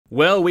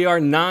Well, we are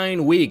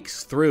 9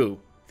 weeks through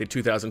the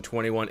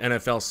 2021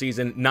 NFL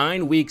season.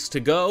 9 weeks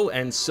to go,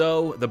 and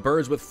so the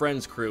Birds with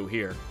Friends crew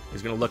here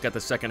is going to look at the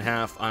second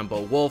half. I'm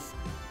Wulf,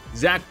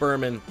 Zach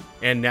Berman,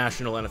 and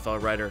national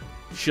NFL writer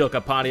Sheil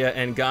Kapadia.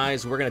 And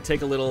guys, we're going to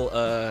take a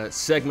little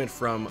segment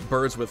from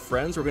Birds with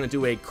Friends. We're going to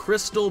do a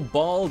crystal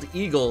bald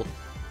eagle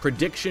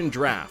prediction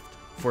draft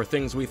for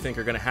things we think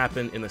are going to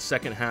happen in the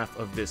second half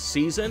of this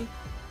season.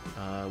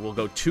 We'll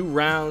go 2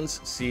 rounds,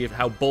 see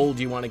how bold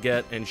you want to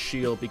get, and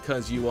Sheil,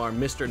 because you are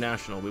Mr.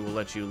 National, we will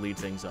let you lead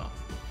things off.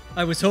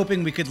 I was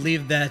hoping we could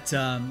leave that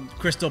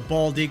crystal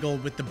bald eagle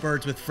with the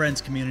Birds with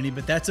Friends community,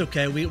 but that's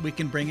okay. We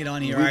can bring it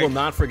on here. We will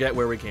not forget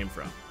where we came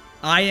from.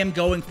 I am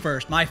going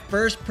first. My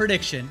first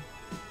prediction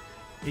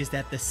is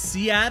that the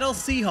Seattle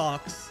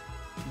Seahawks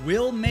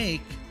will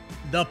make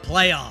the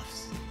playoffs.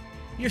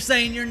 You're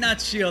saying you're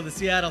nuts, Sheil. The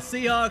Seattle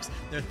Seahawks,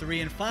 they're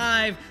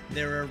 3-5.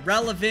 They're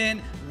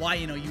irrelevant. Why,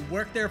 you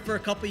worked there for a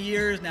couple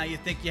years. Now you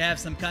think you have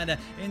some kind of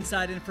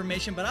inside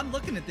information. But I'm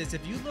looking at this.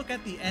 If you look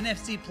at the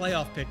NFC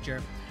playoff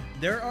picture,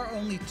 there are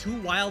only 2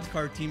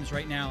 wildcard teams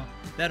right now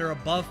that are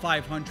above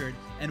 500.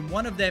 And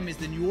one of them is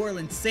the New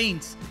Orleans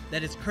Saints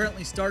that is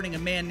currently starting a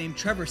man named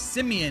Trevor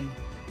Siemian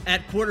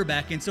at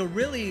quarterback. And so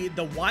really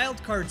the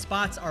wildcard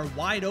spots are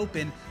wide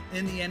open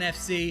in the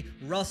NFC.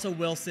 Russell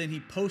Wilson, he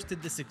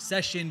posted the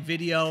succession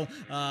video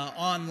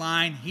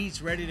online.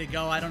 He's ready to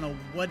go. I don't know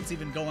what's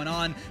even going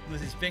on with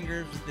his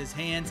fingers, with his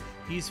hands.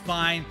 He's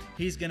fine.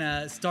 He's going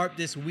to start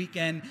this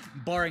weekend,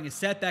 barring a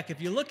setback.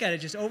 If you look at it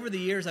just over the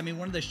years, I mean,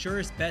 one of the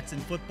surest bets in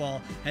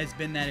football has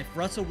been that if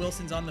Russell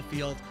Wilson's on the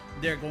field,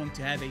 they're going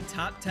to have a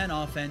top 10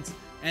 offense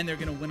and they're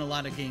going to win a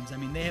lot of games. I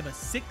mean, they have a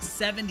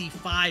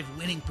 675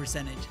 winning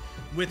percentage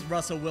with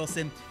Russell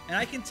Wilson. And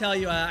I can tell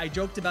you, I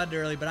joked about it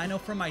earlier, but I know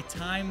from my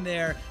time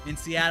there in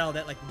Seattle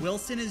that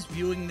Wilson is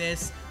viewing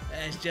this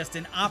as just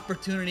an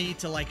opportunity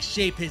to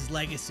shape his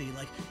legacy.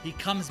 He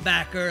comes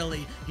back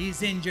early,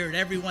 he's injured,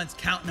 everyone's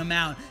counting him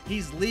out,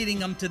 he's leading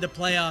them to the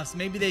playoffs,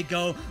 maybe they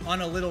go on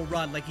a little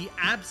run. He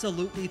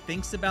absolutely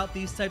thinks about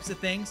these types of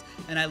things.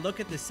 And I look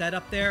at the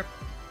setup there.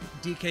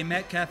 DK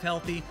Metcalf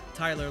healthy,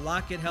 Tyler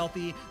Lockett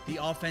healthy, the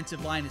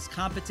offensive line is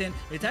competent.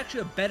 It's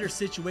actually a better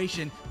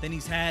situation than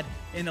he's had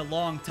in a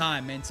long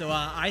time. And so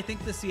I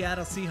think the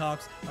Seattle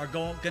Seahawks are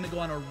going to go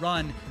on a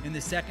run in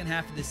the second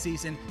half of the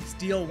season,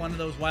 steal one of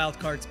those wild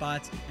card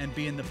spots, and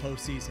be in the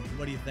postseason.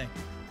 What do you think?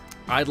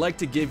 I'd like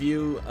to give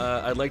you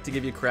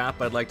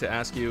crap. I'd like to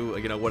ask you,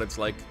 what it's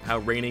like. How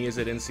rainy is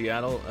it in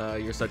Seattle?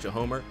 You're such a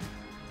homer.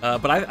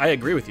 But I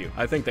agree with you.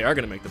 I think they are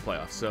going to make the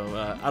playoffs.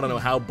 So I don't know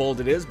how bold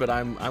it is, but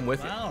I'm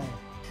with you.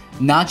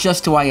 Not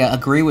just do I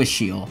agree with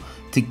Sheil.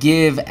 To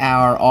give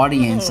our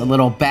audience a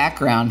little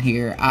background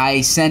here,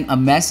 I sent a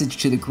message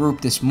to the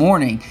group this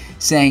morning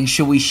saying,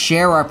 should we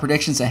share our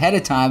predictions ahead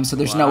of time so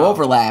there's no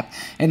overlap?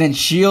 And then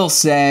Sheil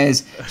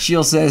says,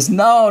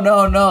 no,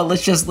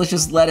 let's just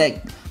let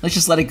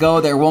it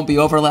go. There won't be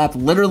overlap.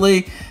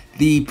 Literally,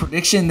 the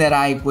prediction that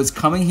I was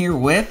coming here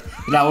with,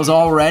 that I was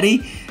all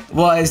ready,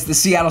 was the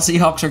Seattle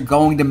Seahawks are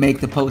going to make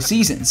the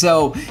postseason.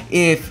 So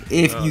if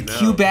you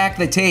cue back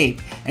the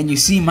tape and you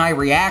see my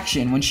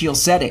reaction when Sheil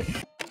said it.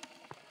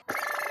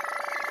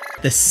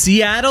 The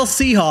Seattle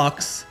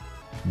Seahawks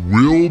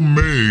will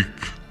make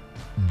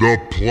the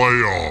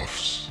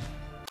playoffs.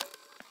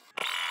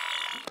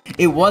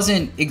 It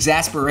wasn't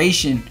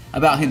exasperation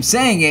about him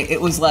saying it.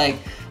 It was like,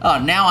 oh,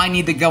 now I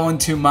need to go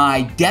into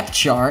my depth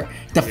chart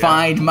to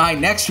find my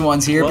next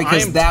ones here,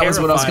 because that was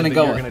what I was going to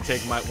go with. You're going to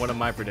take one of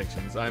my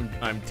predictions.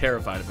 I'm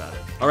terrified about it.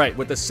 All right,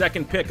 with the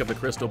second pick of the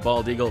Crystal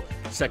Bald Eagle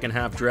second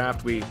half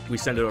draft, we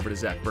send it over to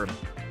Zach Berman.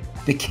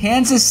 The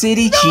Kansas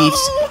City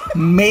Chiefs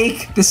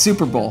make the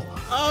Super Bowl.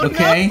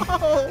 Okay?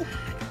 No!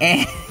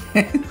 And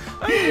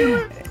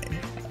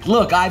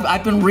look,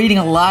 I've been reading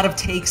a lot of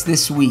takes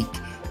this week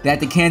that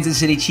the Kansas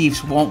City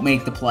Chiefs won't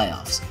make the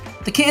playoffs.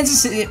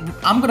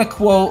 I'm going to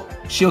quote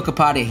Sheil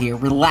Kapadia here,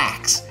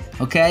 relax,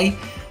 okay?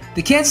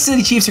 The Kansas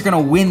City Chiefs are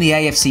going to win the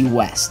AFC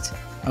West,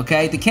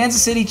 okay? The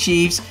Kansas City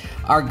Chiefs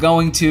are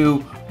going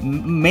to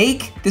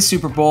make the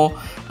Super Bowl.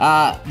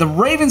 The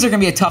Ravens are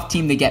going to be a tough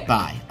team to get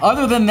by.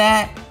 Other than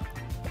that,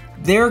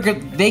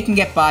 they can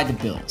get by the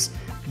Bills.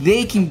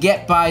 They can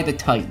get by the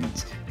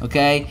Titans,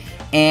 okay?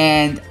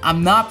 And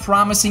I'm not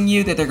promising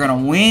you that they're going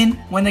to win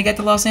when they get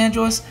to Los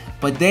Angeles,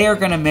 but they are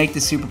going to make the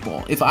Super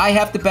Bowl. If I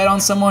have to bet on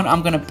someone,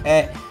 I'm going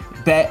to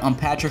bet on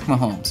Patrick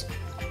Mahomes.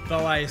 Bo,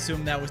 I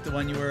assume that was the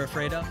one you were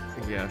afraid of?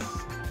 Yes.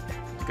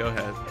 Go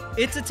ahead.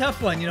 It's a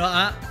tough one.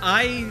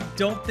 I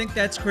don't think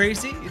that's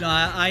crazy.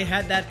 I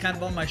had that kind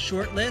of on my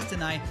short list,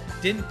 and I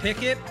didn't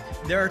pick it.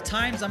 There are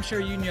times, I'm sure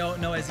you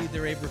know as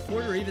either a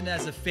reporter or even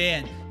as a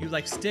fan, you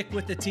stick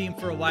with the team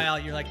for a while.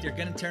 You're like, they're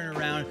going to turn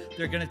around.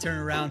 They're going to turn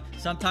around.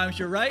 Sometimes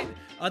you're right.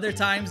 Other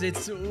times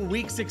it's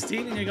week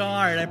 16 and you go,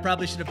 all right, I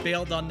probably should have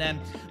bailed on them,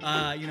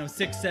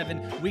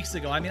 6-7 weeks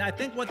ago. I mean, I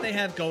think what they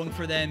have going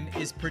for them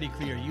is pretty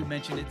clear. You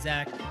mentioned it,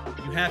 Zach.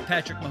 You have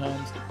Patrick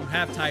Mahomes. You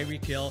have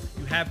Tyreek Hill.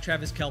 You have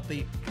Travis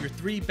Kelce. Your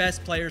 3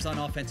 best players on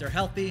offense are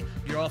healthy.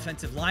 Your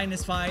offensive line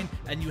is fine.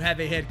 And you have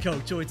a head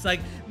coach. So it's like,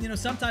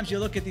 sometimes sometimes you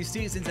look at these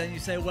seasons and you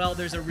say, well,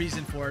 there's a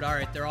reason for it. All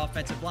right, their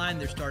offensive line,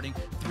 they're starting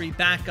 3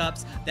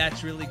 backups.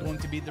 That's really going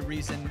to be the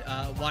reason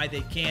why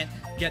they can't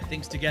get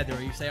things together.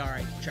 Or you say, all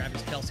right,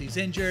 Travis Kelce's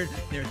injured.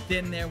 They're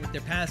thin there with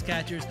their pass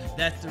catchers.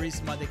 That's the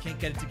reason why they can't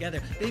get it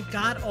together. They've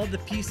got all the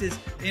pieces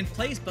in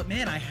place. But,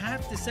 man, I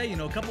have to say,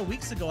 a couple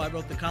weeks ago I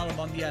wrote the column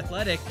on The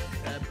Athletic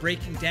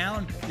breaking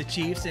down the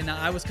Chiefs, and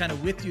I was kind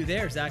of with you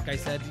there, Zach. I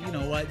said, you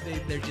know what,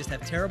 they just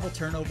have terrible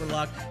turnover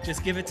luck.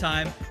 Just give it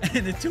time.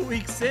 And the 2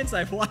 weeks since,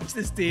 I've watched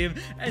this team,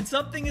 and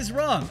something is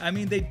wrong. I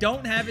mean, they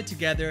don't have it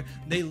together.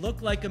 They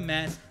look like a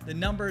mess. The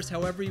numbers,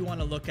 however you want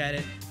to look at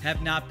it,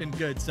 have not been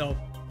good. So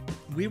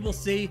we will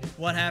see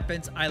what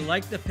happens. I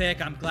like the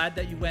pick. I'm glad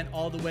that you went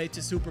all the way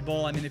to Super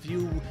Bowl. I mean, if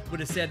you would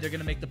have said they're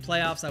going to make the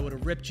playoffs, I would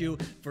have ripped you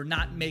for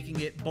not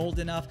making it bold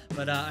enough.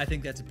 But I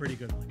think that's a pretty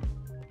good one.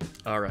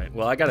 All right.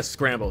 Well, I got to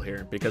scramble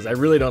here because I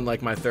really don't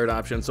like my third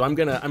option. So I'm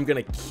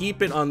gonna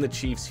keep it on the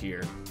Chiefs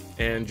here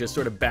and just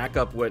sort of back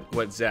up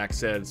what Zach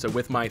said. So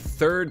with my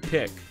third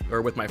pick,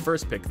 or with my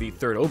first pick, the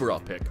third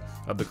overall pick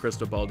of the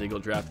Crystal Ball Eagle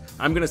draft,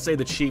 I'm gonna say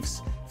the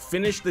Chiefs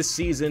finish the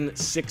season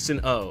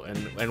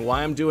 6-0. And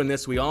why I'm doing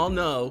this, we all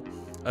know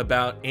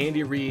about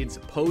Andy Reid's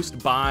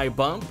post-bye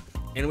bump,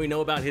 and we know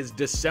about his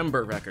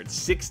December record,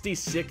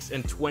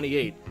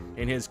 66-28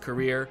 in his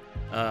career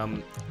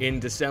in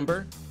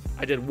December.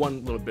 I did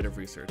one little bit of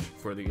research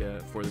for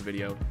the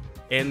video,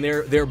 and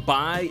their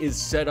bye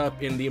is set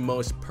up in the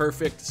most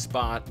perfect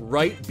spot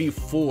right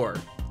before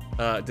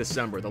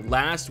December, the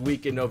last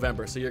week in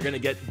November. So you're going to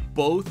get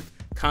both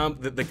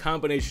the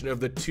combination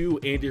of the two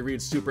Andy Reid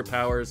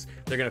superpowers.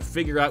 They're going to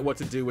figure out what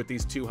to do with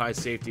these 2 high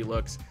safety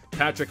looks.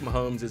 Patrick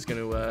Mahomes is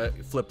going to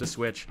flip the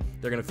switch.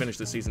 They're going to finish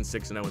the season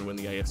 6-0 and win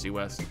the AFC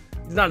West.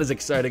 It's not as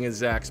exciting as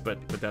Zach's, but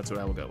that's what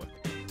I will go with.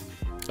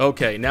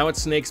 Okay, now it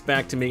snakes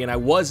back to me, and I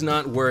was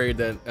not worried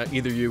that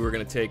either of you were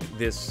going to take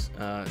this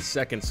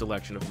second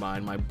selection of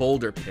mine, my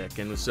bolder pick.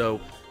 And so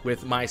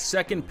with my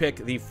second pick,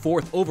 the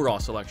 4th overall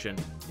selection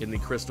in the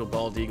Crystal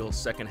Bald Eagles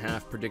second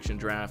half prediction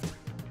draft,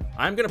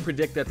 I'm going to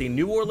predict that the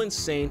New Orleans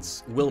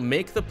Saints will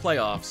make the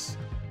playoffs,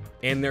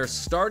 and their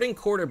starting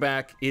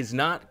quarterback is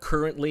not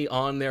currently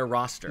on their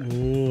roster.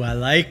 Ooh, I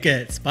like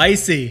it.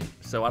 Spicy.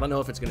 So I don't know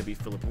if it's going to be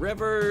Phillip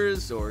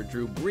Rivers or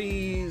Drew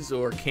Brees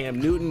or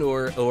Cam Newton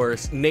or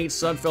Nate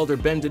Sudfeld or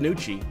Ben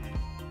DiNucci,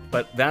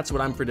 but that's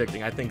what I'm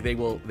predicting. I think they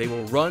will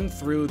run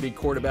through the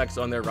quarterbacks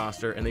on their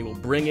roster, and they will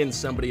bring in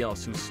somebody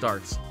else who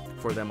starts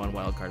for them on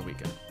Wild Card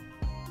Weekend.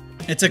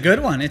 It's a good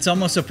one. It's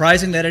almost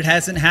surprising that it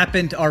hasn't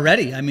happened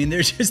already. I mean,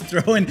 they're just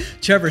throwing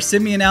Trevor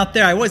Siemian out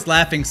there. I was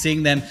laughing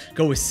seeing them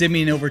go with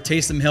Siemian over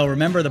Taysom Hill.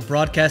 Remember the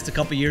broadcast a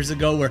couple years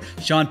ago where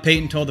Sean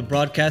Payton told the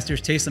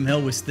broadcasters Taysom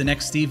Hill was the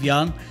next Steve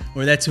Young,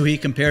 or that's who he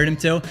compared him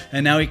to,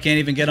 and now he can't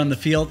even get on the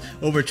field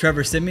over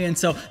Trevor Siemian.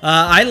 So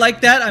I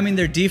like that. I mean,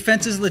 their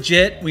defense is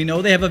legit. We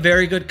know they have a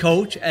very good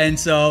coach, and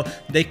so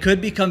they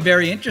could become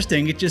very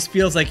interesting. It just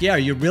feels like, yeah, are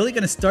you really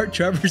going to start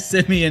Trevor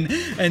Siemian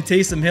and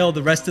Taysom Hill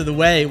the rest of the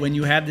way when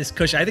you have this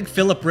cushion? I think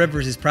Phillip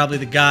Rivers is probably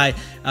the guy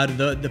out of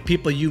the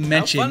people you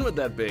mentioned. How fun would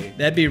that be?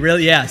 That'd be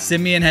really, yeah.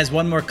 Siemian has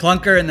one more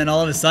clunker, and then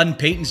all of a sudden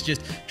Peyton's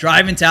just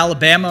driving to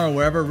Alabama or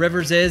wherever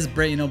Rivers is,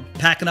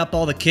 packing up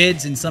all the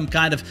kids in some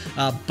kind of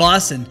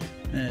bus and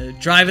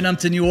driving them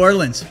to New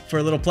Orleans for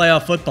a little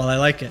playoff football. I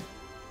like it.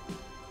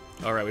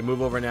 All right, we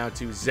move over now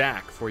to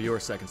Zach for your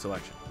second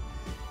selection.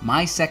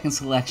 My second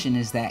selection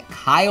is that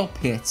Kyle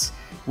Pitts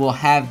will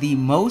have the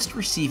most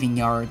receiving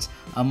yards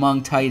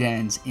among tight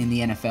ends in the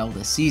NFL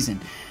this season.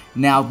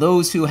 Now,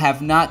 those who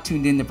have not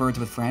tuned in to Birds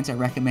with Friends, I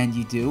recommend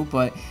you do,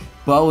 but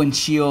Bo and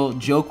Sheil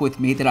joke with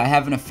me that I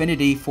have an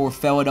affinity for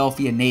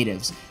Philadelphia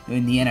natives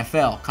in the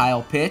NFL.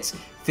 Kyle Pitts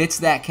fits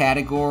that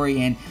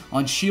category, and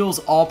on Sheil's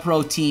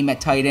All-Pro team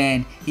at tight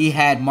end, he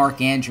had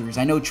Mark Andrews.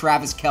 I know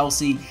Travis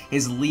Kelce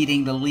is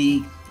leading the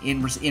league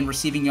in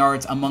receiving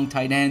yards among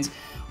tight ends.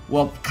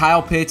 Well,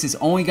 Kyle Pitts is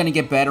only going to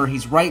get better.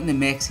 He's right in the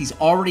mix. He's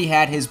already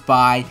had his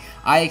bye.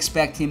 I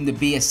expect him to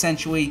be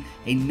essentially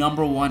a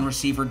 #1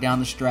 receiver down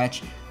the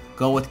stretch.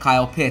 Go with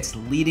Kyle Pitts,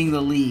 leading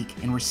the league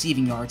in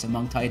receiving yards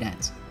among tight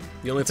ends.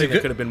 The only thing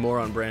that could have been more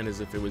on brand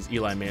is if it was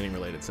Eli Manning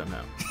related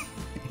somehow.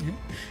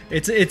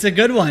 It's a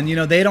good one.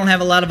 They don't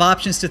have a lot of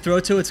options to throw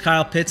to. It's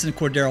Kyle Pitts and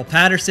Cordero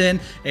Patterson,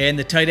 and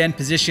the tight end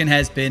position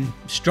has been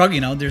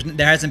struggling.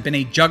 There hasn't been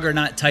a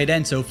juggernaut tight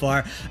end so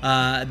far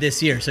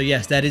this year. So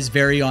yes, that is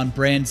very on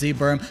brand.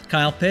 Z-Berm,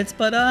 Kyle Pitts,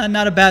 but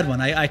not a bad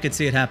one. I could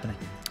see it happening.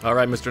 All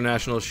right, Mr.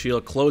 National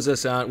Shield, close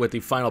us out with the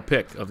final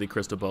pick of the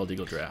Crystal Bald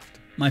Eagle draft.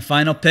 My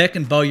final pick,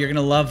 and Bo, you're going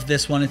to love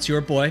this one. It's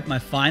your boy. My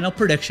final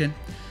prediction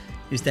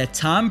is that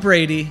Tom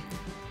Brady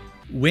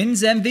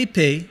wins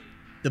MVP.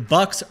 The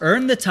Bucs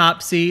earn the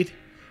top seed.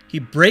 He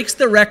breaks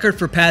the record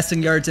for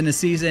passing yards in a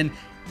season,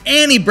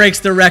 and he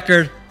breaks the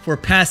record for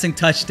passing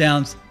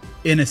touchdowns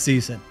in a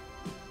season.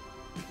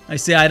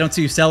 I don't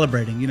see you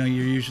celebrating. You're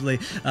usually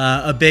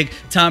a big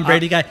Tom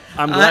Brady guy.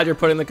 I'm glad you're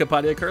putting the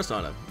Kapadia curse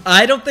on him.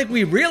 I don't think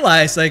we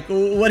realize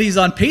what he's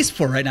on pace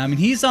for right now. I mean,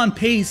 he's on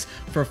pace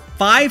for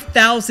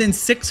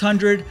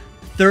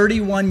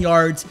 5,631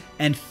 yards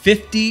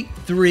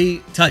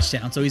 253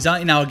 touchdowns. So he's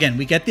on. Now, again,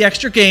 we get the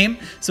extra game.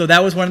 So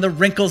that was one of the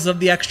wrinkles of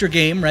the extra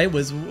game, right?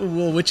 Was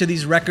which of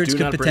these records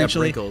could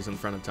potentially bring up wrinkles in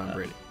front of Tom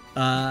Brady.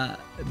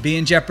 Be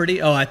in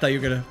jeopardy. Oh, I thought you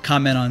were going to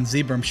comment on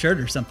Zebram shirt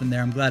or something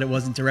there. I'm glad it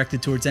wasn't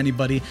directed towards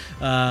anybody.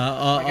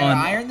 I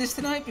gotta iron this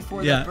tonight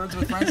before the Birds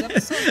with Friends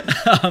episode.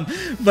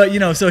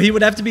 But, so he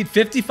would have to beat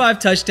 55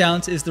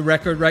 touchdowns is the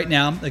record right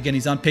now. Again,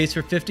 he's on pace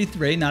for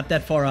 53, not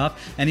that far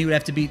off. And he would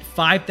have to beat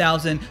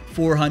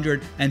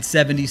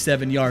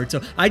 5,477 yards.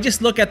 So I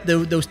just look at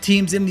those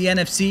teams in the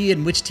NFC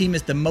and which team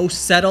is the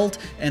most settled.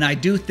 And I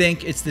do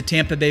think it's the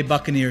Tampa Bay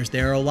Buccaneers.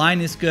 Their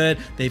O-line is good.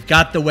 They've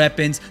got the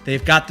weapons.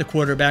 They've got the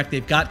quarterback.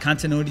 They've got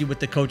continuity with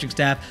the coaching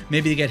staff.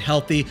 Maybe they get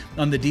healthy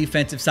on the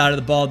defensive side of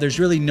the ball. There's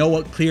really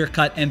no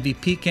clear-cut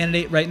MVP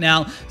candidate right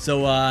now.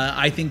 So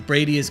I think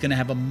Brady is going to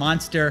have a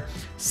monster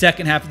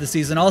second half of the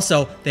season.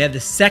 Also, they have the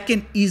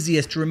second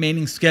easiest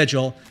remaining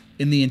schedule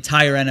in the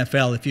entire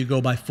NFL if you go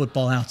by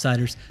Football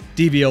Outsiders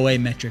DVOA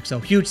metric. So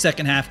huge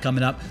second half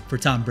coming up for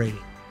Tom Brady.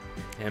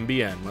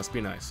 MBN, must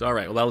be nice. All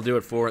right, well, that'll do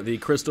it for the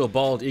Crystal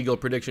Bald Eagle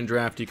prediction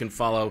draft. You can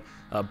follow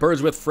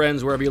Birds with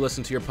Friends wherever you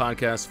listen to your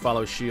podcast.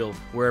 Follow Sheil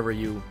wherever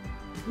you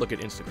look at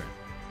Instagram.